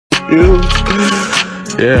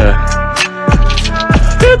Yeah.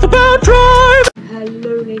 It's about drive!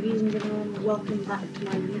 Hello ladies and gentlemen, welcome back to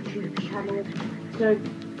my YouTube channel. So,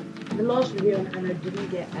 the last video kind of didn't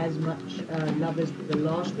get as much love as the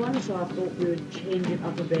last one, so I thought we would change it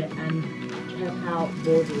up a bit and check out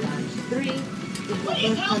Borderlands 3. This is my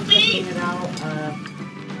first time checking it out.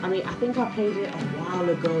 I mean, I think I played it a while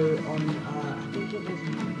ago on, I think it was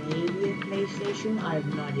maybe a PlayStation, I have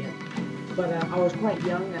no idea. But I was quite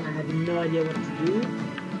young and I had no idea what to do.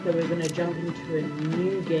 So we're going to jump into a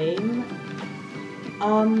new game.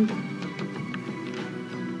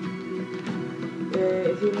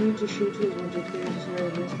 If you're new to shooters, want to experience a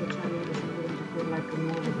list of challenges, it's going to feel like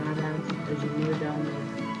more of a badass as you move down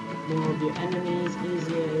with more of your enemies.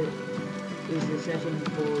 Easier is the setting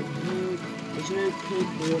for you. There's no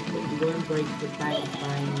cake walk, but you won't break the bank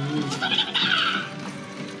by you.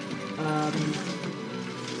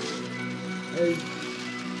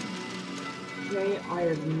 Okay, I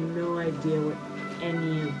have no idea what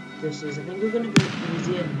any of this is. I think we're going to go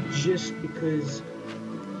easier just because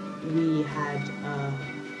we had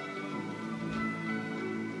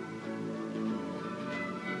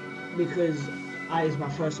because it's my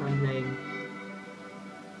first time playing.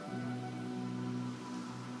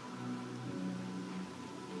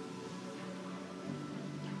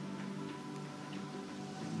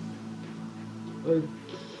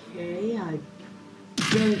 Okay, I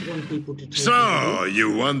don't want people to take So,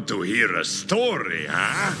 you want to hear a story,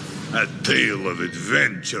 huh? A tale of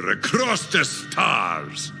adventure across the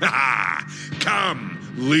stars. Come,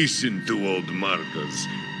 listen to old Marcus.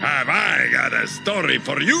 Have I got a story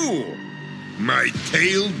for you? My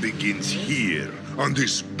tale begins here, on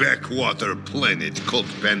this backwater planet called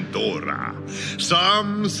Pandora.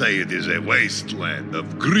 Some say it is a wasteland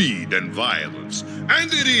of greed and violence,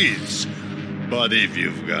 and it is. But if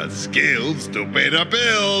you've got skills to pay the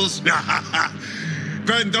bills,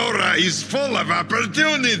 Pandora is full of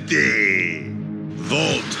opportunity.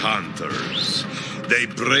 Vault hunters. They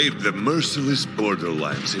brave the merciless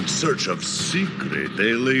borderlands in search of secret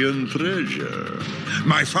alien treasure.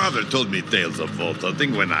 My father told me tales of vault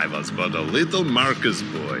hunting when I was but a little Marcus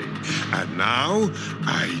boy. And now,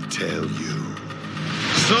 I tell you.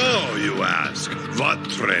 So, you ask, what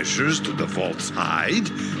treasures do the vaults hide?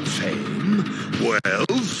 Fame,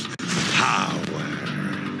 wealth, power.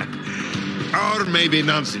 Or maybe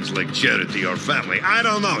nonsense like charity or family. I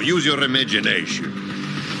don't know, use your imagination.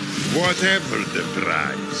 Whatever the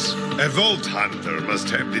prize, a vault hunter must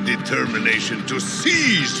have the determination to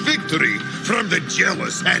seize victory from the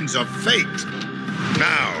jealous hands of fate.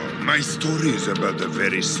 Now, my story is about a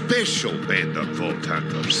very special band of vault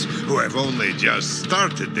hunters who have only just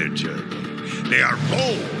started their journey. They are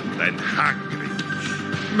bold and hungry.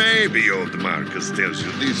 Maybe old Marcus tells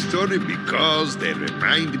you this story because they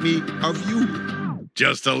remind me of you.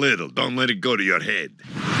 Just a little, don't let it go to your head.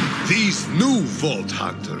 These new vault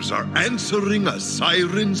hunters are answering a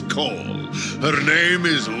siren's call. Her name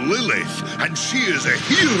is Lilith, and she is a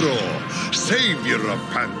hero, savior of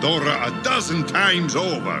Pandora 12 times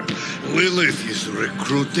over. Lilith is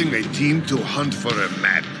recruiting a team to hunt for a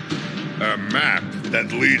map. A map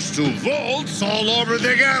that leads to vaults all over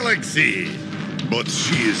the galaxy. But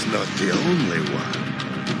she is not the only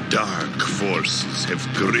one. Dark forces have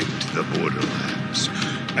gripped the borderlands.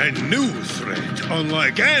 A new threat,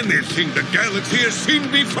 unlike anything the galaxy has seen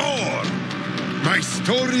before. My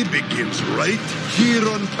story begins right here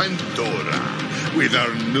on Pandora, with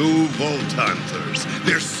our new vault hunters,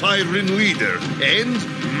 their siren leader, and,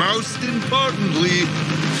 most importantly,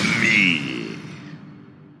 me.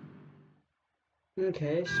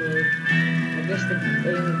 Okay, so I guess the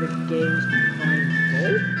aim of the game is to find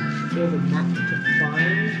vault, or the map to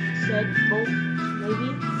find said vault,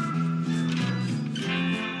 maybe?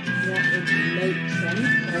 That would make sense,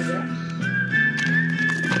 I guess.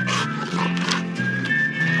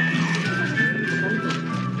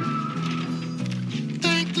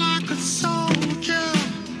 Think like a soldier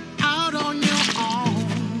out on your own.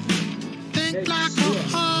 Think like a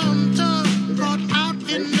hunter brought out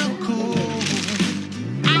in the cold.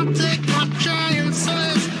 I'll take my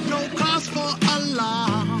chances, no cause for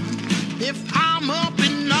alarm. If I'm up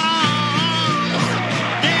in arms,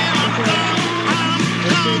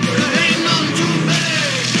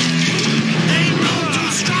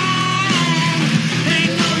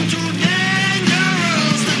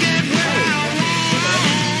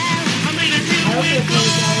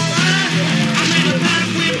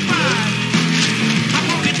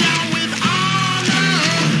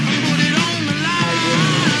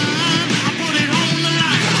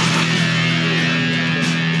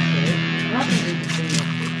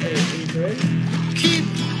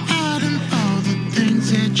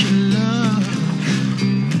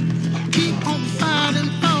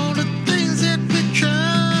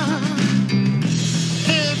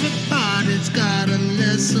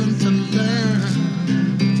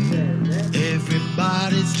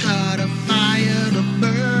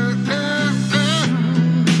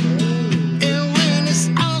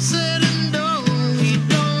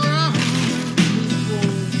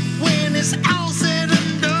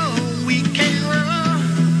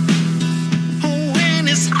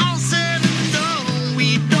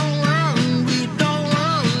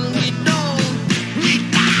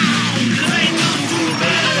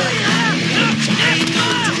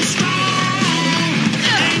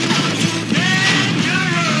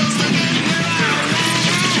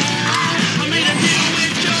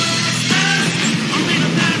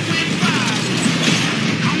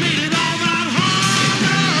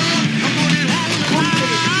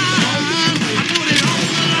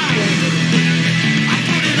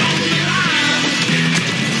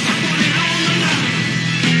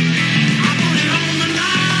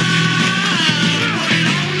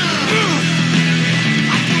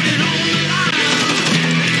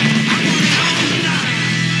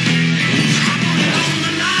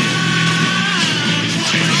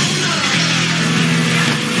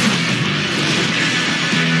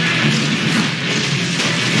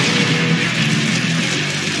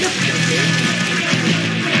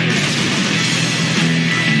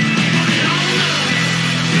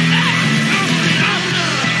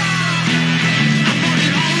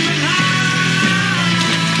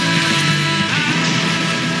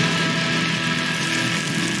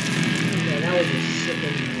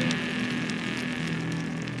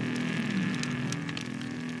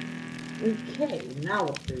 Okay, now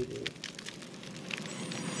what do we do?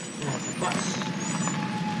 Now the bus.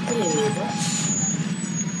 Hey, bus.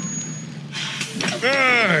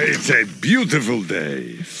 Ah, it's a beautiful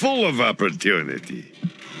day, full of opportunity.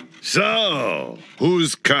 So,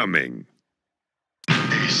 who's coming?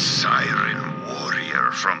 A siren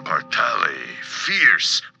warrior from Partali,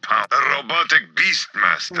 fierce, a robotic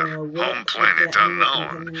beastmaster, home planet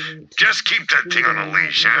unknown. Just keep that thing on a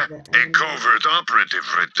leash, huh? A covert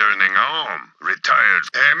operative returning home, retired,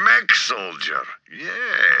 a mech soldier.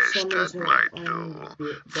 Yes, that might do.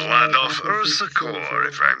 Vladov Ursakor,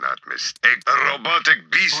 if I'm not mistaken. A robotic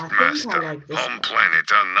beastmaster, home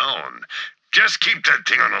planet unknown. Just keep that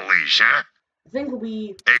thing on a leash, huh? I think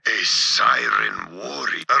we... A siren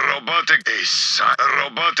warrior. A robotic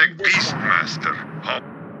beastmaster.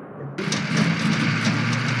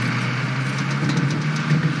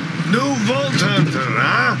 New Vault Hunter,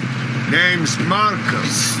 huh? Name's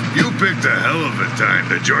Marcus. You picked a hell of a time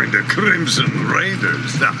to join the Crimson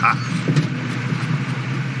Raiders.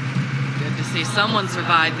 Good to see someone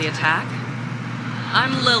survived the attack.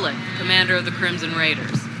 I'm Lilith, commander of the Crimson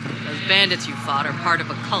Raiders. Those bandits you fought are part of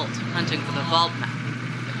a cult hunting for the vault map.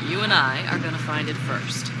 But you and I are gonna find it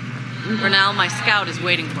first. For now, my scout is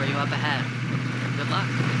waiting for you up ahead. Good luck.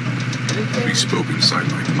 He spoke inside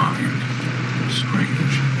my mind.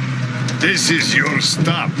 Strange. This is your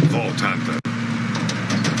stop, Vault Hunter.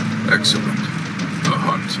 Excellent. The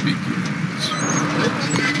hunt begins.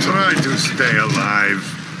 Try to stay alive.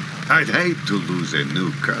 I'd hate to lose a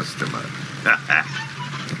new customer.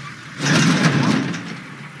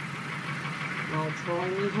 I'll try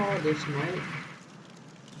me hardest, mate.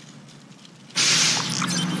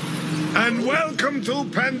 And welcome to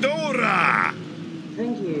Pandora!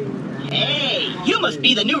 Thank you. Hey, you must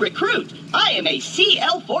be the new recruit. I am a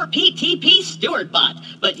CL4PTP steward bot,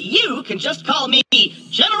 but you can just call me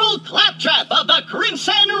General Claptrap of the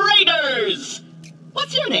Crimson Raiders.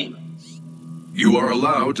 What's your name? You are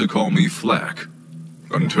allowed to call me Flack,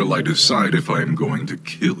 until I decide if I am going to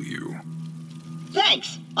kill you.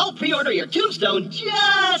 Thanks. I'll pre-order your tombstone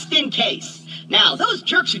just in case. Now, those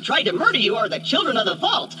jerks who tried to murder you are the Children of the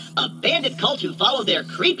Vault, a bandit cult who follow their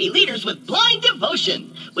creepy leaders with blind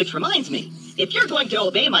devotion. Which reminds me, if you're going to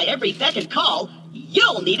obey my every beck and call,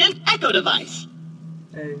 you'll need an echo device.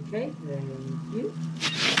 Okay, thank you.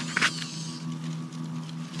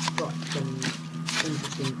 Got some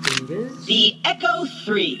interesting fingers. The Echo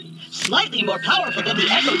 3. Slightly more powerful than the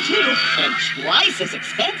Echo 2, and twice as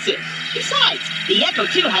expensive. Besides, the Echo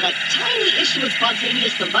 2 had a tiny issue with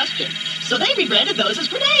spontaneous combustion, so they rebranded those as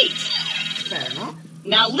grenades. Fair enough.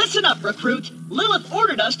 Now listen up, recruit. Lilith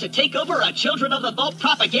ordered us to take over a Children of the Vault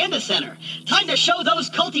propaganda center. Time to show those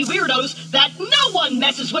culty weirdos that no one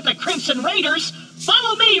messes with the Crimson Raiders.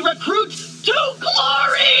 Follow me, recruit, to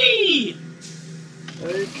glory!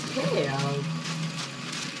 Okay, I'll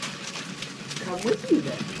come with you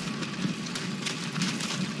then.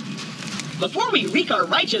 Before we wreak our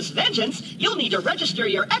righteous vengeance, you'll need to register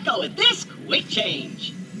your Echo at this quick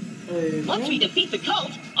change. Okay. Once we defeat the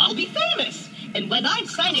cult, I'll be famous. And when I'm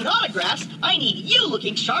signing autographs, I need you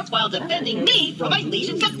looking sharp while defending me from my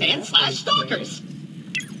legions of fans/stalkers.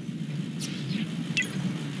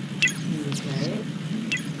 Okay.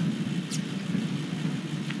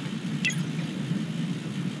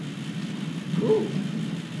 Cool.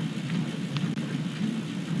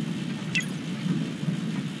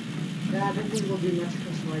 I don't think we'll do much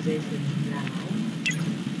customization now.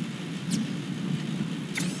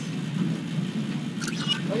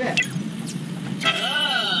 Okay.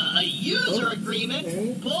 A user agreement?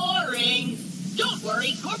 Okay. Boring. Don't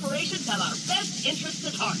worry, corporations have our best interests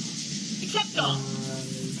at heart. Except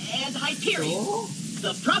dogs. And Hyperion. Sure.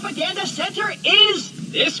 The propaganda center is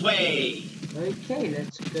this way. Okay,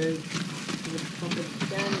 let's go to the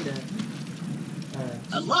propaganda.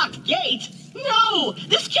 A locked gate? No!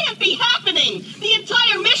 This can't be happening! The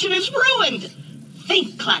entire mission is ruined!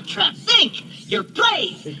 Think, Claptrap, think! You're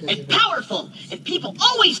brave and powerful, and people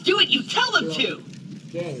always do what you tell them to!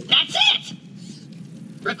 Gate. That's it!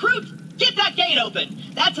 Recruit, get that gate open!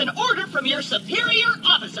 That's an order from your superior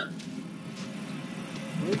officer!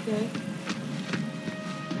 Okay.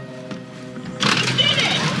 You did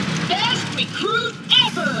it! Best recruit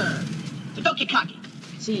ever! But don't get cocky.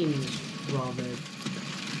 Seems rather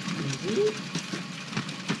easy.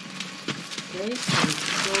 Okay,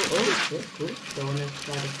 so oh shit, cool. Go on the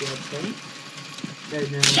side of the thing.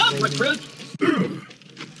 Don't know. Jump, recruit!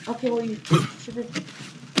 Okay, well you should have.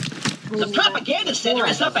 The propaganda center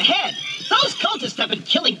is up ahead. Those cultists have been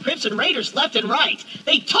killing Crimson Raiders left and right.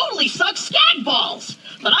 They totally suck skag balls.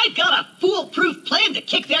 But I've got a foolproof plan to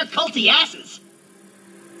kick their culty asses.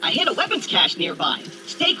 I hit a weapons cache nearby.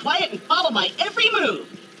 Stay quiet and follow my every move.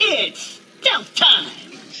 It's stealth time.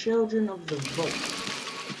 Children of the Vault.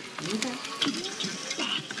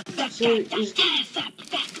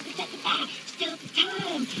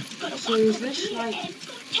 So is this like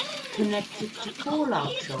connected to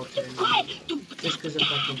Fallout Shelter? Just because of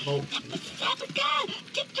like a vault?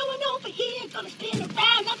 Tiptoeing over here, gonna spin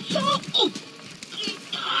around. I'm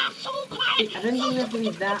so quiet. I don't think you have to be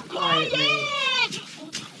that quiet, mate. Oh,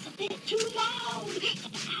 that's a bit too loud.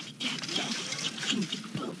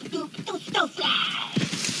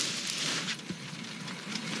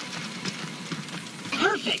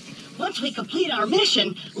 Perfect. Once we complete our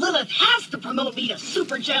mission, Lilith has to promote me to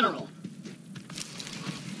Super General.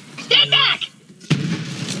 Stand back!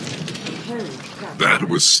 That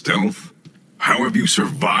was stealth? How have you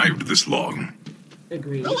survived this long?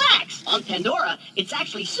 Agreed. Relax! On Pandora, it's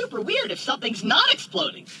actually super weird if something's not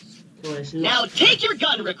exploding. Now Now take your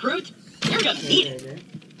gun, recruit. You're gonna need it.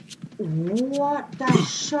 What? That's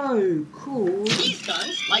so cool. These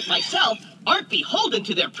guns, like myself, aren't beholden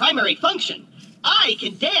to their primary function. I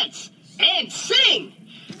can dance and sing.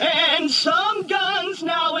 And some guns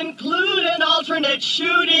now include an alternate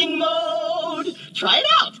shooting mode. Try it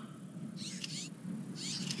out.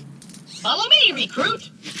 Follow me, recruit.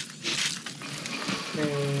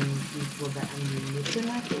 For the ammunition,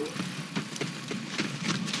 I think.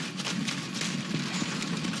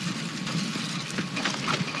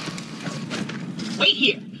 Wait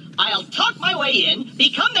here. I'll talk my way in,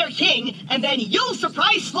 become their king, and then you'll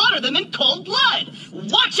surprise slaughter them in cold blood.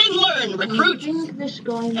 Watch and learn, recruit. I think this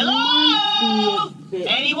guy Hello? might be a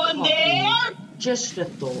bit Anyone cocky. there? Just a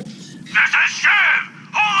thought. This is Shiv,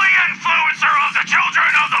 holy influencer of the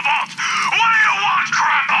Children of the Vault. What do you want,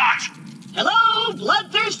 Crampot? Hello,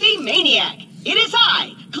 bloodthirsty maniac. It is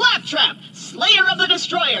I, Claptrap, Slayer of the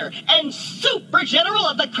Destroyer, and Super General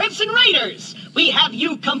of the Crimson Raiders. We have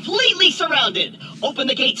you completely surrounded. Open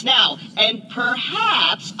the gates now, and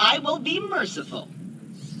perhaps I will be merciful.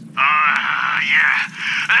 Yeah.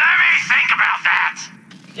 Let me think about that.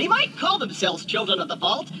 They might call themselves Children of the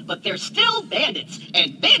Vault, but they're still bandits,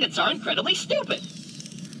 and bandits are incredibly stupid.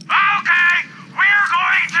 Okay, we're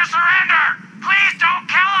going to surrender. Please don't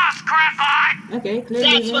kill us, Crampot. Okay, clearly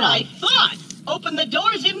That's what I thought. Open the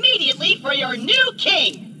doors immediately for your new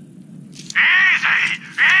king. Easy.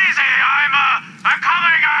 I'm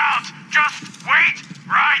coming out. Just wait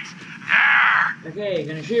right there. Okay,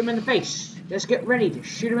 gonna shoot him in the face. Let's get ready to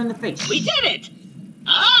shoot him in the face. We did it!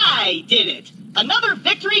 I did it! Another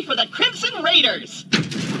victory for the Crimson Raiders!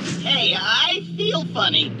 Hey, I feel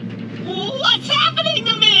funny. What's happening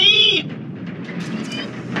to me?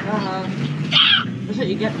 Ah! That's what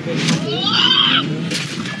you get for being Ah!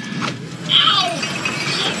 Ow!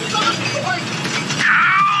 This is on board!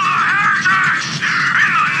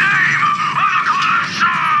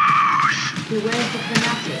 Okay, where's the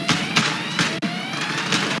fanatic?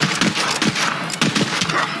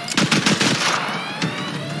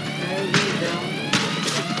 There you go.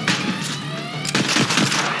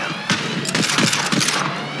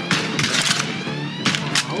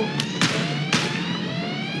 Ow.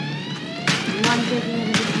 I'm taking it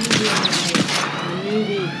as a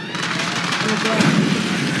newbie.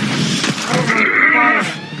 Oh my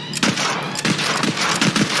god.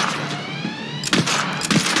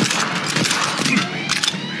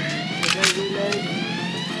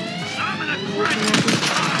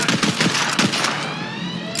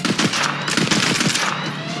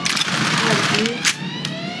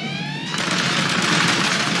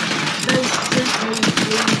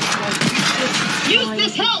 Use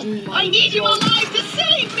this help! I need you alive to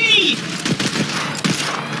save me!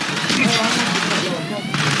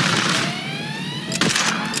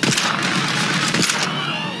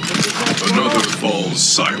 Another falls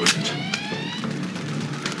silent.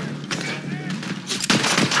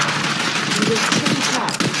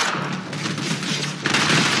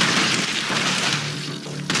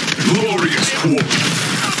 Glorious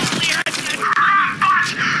quarter.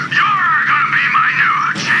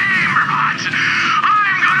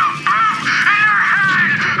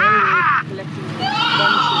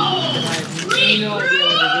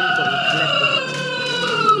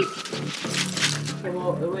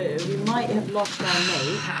 We might have lost our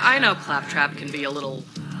mate. I know Claptrap can be a little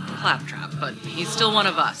claptrap, but he's still one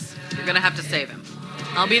of us. You're gonna have to save him.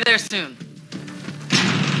 I'll be there soon.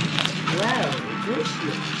 Well, this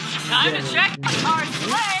looks Time to check our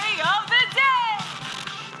sleigh of the day!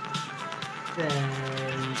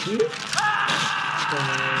 Thank you.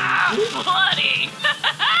 Thank Funny!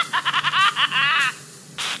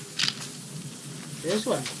 This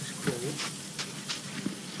one looks cool.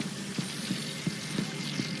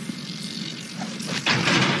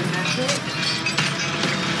 And that's it.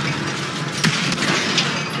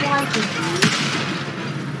 Quite a few.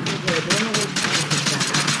 Okay, don't always count that.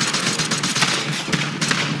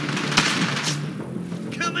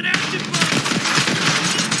 Coming at you, buddy!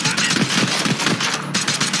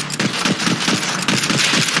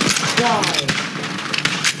 Die.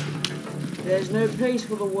 There's no place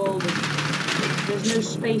for the world of... There's no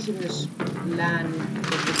space in this land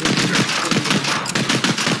for the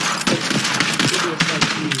idiots like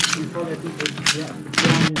you who follow people wandering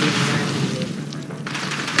randomly.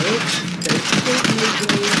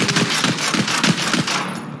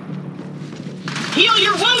 Heal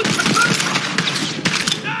your wounds!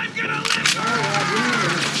 I'm gonna live!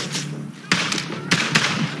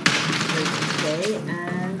 Okay,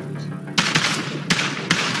 and...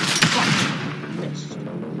 Missed.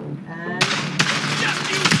 And... Just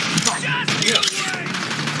you wait!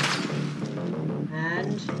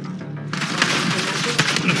 And...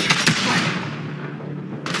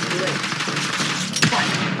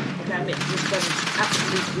 Okay, I missed. This doesn't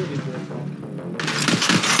absolutely really work.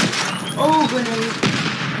 Oh, grenade!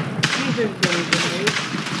 Please don't go, grenade.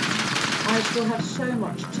 I still have so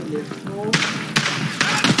much to live for.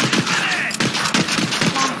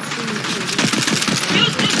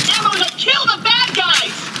 Use this ammo to kill the bad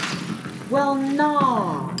guys! Well,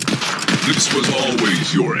 nah. This was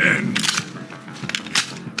always your end.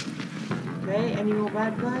 Okay, any more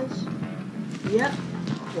bad guys? Yep,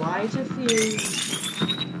 quite a few.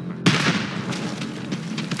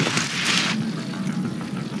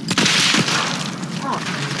 Oh,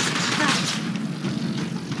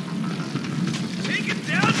 Take it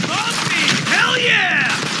down, off me! Hell yeah!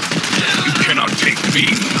 You cannot take me.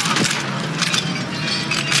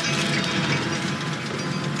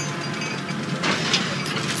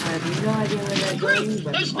 I have no idea where they're going, Groot,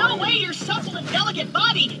 but there's no way your supple and delicate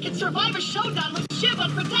body can survive a showdown with Shiv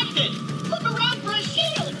unprotected! Look around for a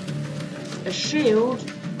shield! A shield?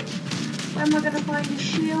 Where am I gonna find a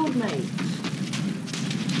shield, mate?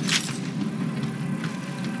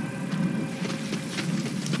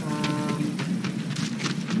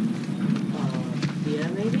 Here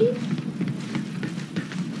maybe?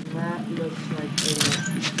 That looks like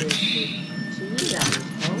electricity. That was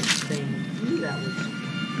health. Thank you. That was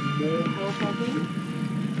more health, I think.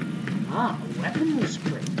 Ah, weapons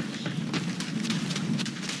crate.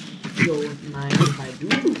 Don't mind if I do.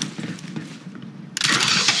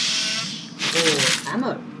 Or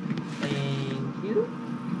ammo. Thank you.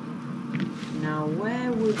 Now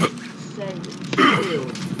where would said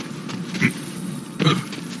shield?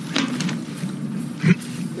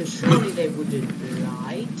 Because surely they wouldn't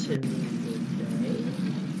lie to me, would they?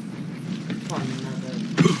 From another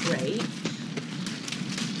crate.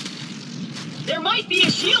 There might be a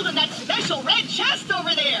shield in that special red chest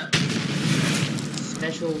over there!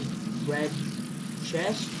 Special red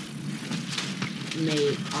chest?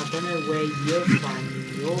 Mate, I don't know where you're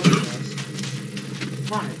finding your chest.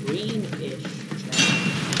 Kind of greenish chest.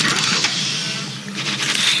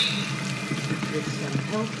 With some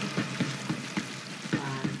health.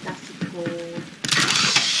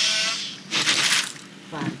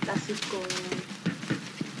 Fantastical.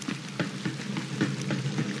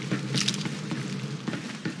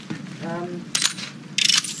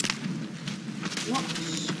 What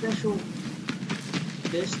special?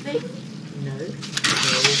 This thing? No. There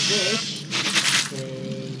is this.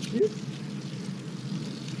 Thank you.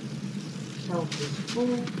 Health is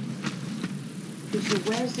full. Okay, so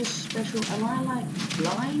where's this special? Am I like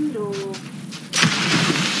blind or?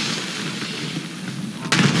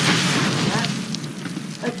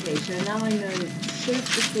 Okay, so now I know shoot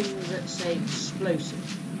the things that say explosive.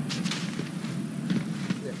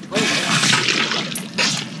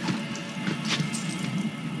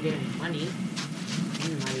 I'm getting money. I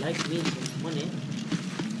like me some money.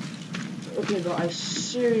 Okay, but I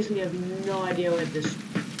seriously have no idea where this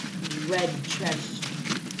red chest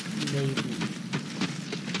may be.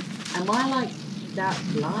 Am I like that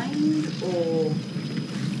blind or?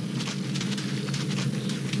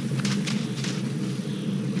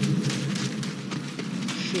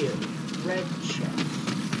 Shield, red chest.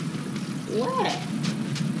 Where?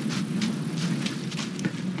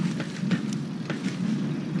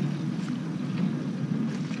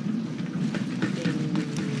 In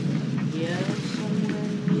here somewhere,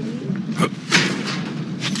 maybe?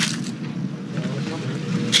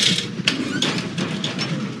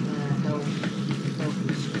 Health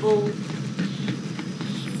is full.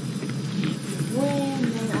 Where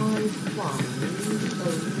may I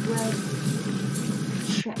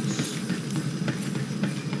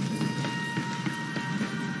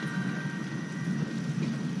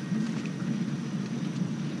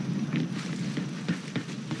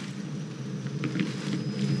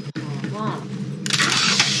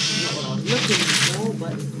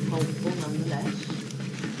helpful nonetheless.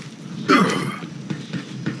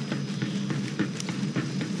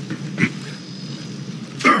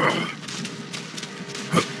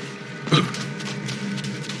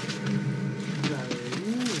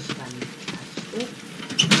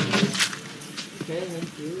 Okay,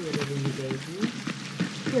 thank you, whatever you gave me.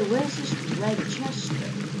 Okay, where's this red chest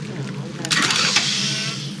though? Oh, I'll have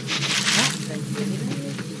that, thank you.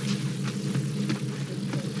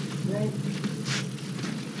 Red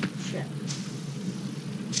chest.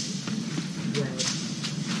 Red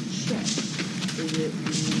chest. Is it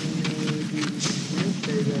maybe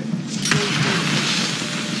so that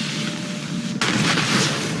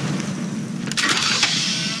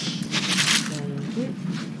thank you.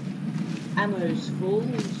 Ammo's full,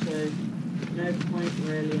 so no point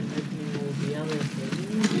really in opening all the other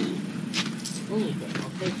things. Oh, but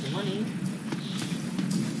I'll take the money.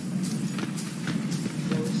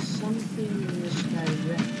 There was something in this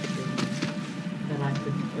direction that I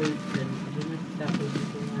could open. I don't know if that was the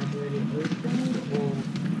thing I've already opened, or...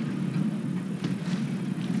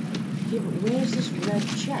 Yeah, but where's this red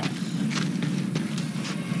chest?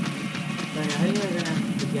 But I think we're gonna have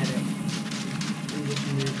to forget it and just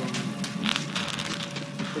move on.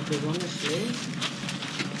 Because honestly,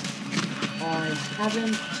 I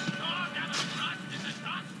haven't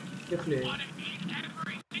the clue.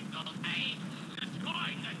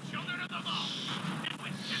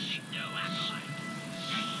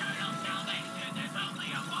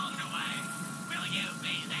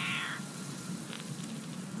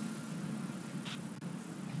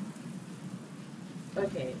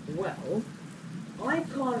 Okay, well, I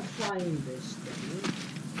can't find this thing.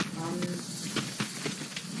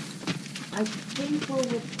 I think we'll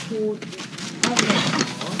record the other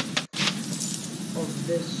part of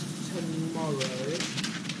this tomorrow,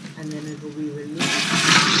 and then it will be released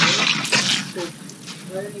tomorrow. So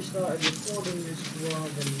I only started recording this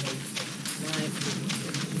rather late tonight,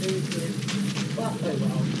 stupid, but oh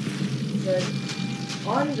well. So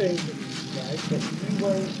I'm going to leave you guys, but you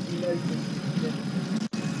won't notice the appearance.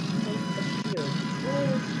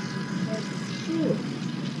 Where's the shield?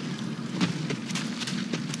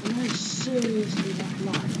 Am I seriously that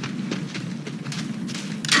blind?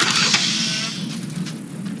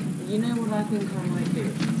 You know what I think I might do?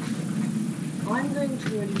 I'm going to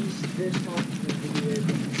release this part of the video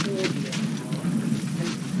before the hour, and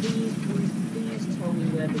please tell me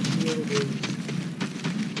where the shield is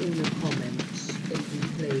in the comments if you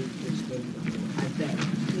played this game before. I beg,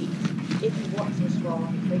 please. If you watched this far,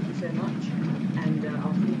 thank you so much, and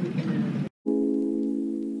I'll see you in another video.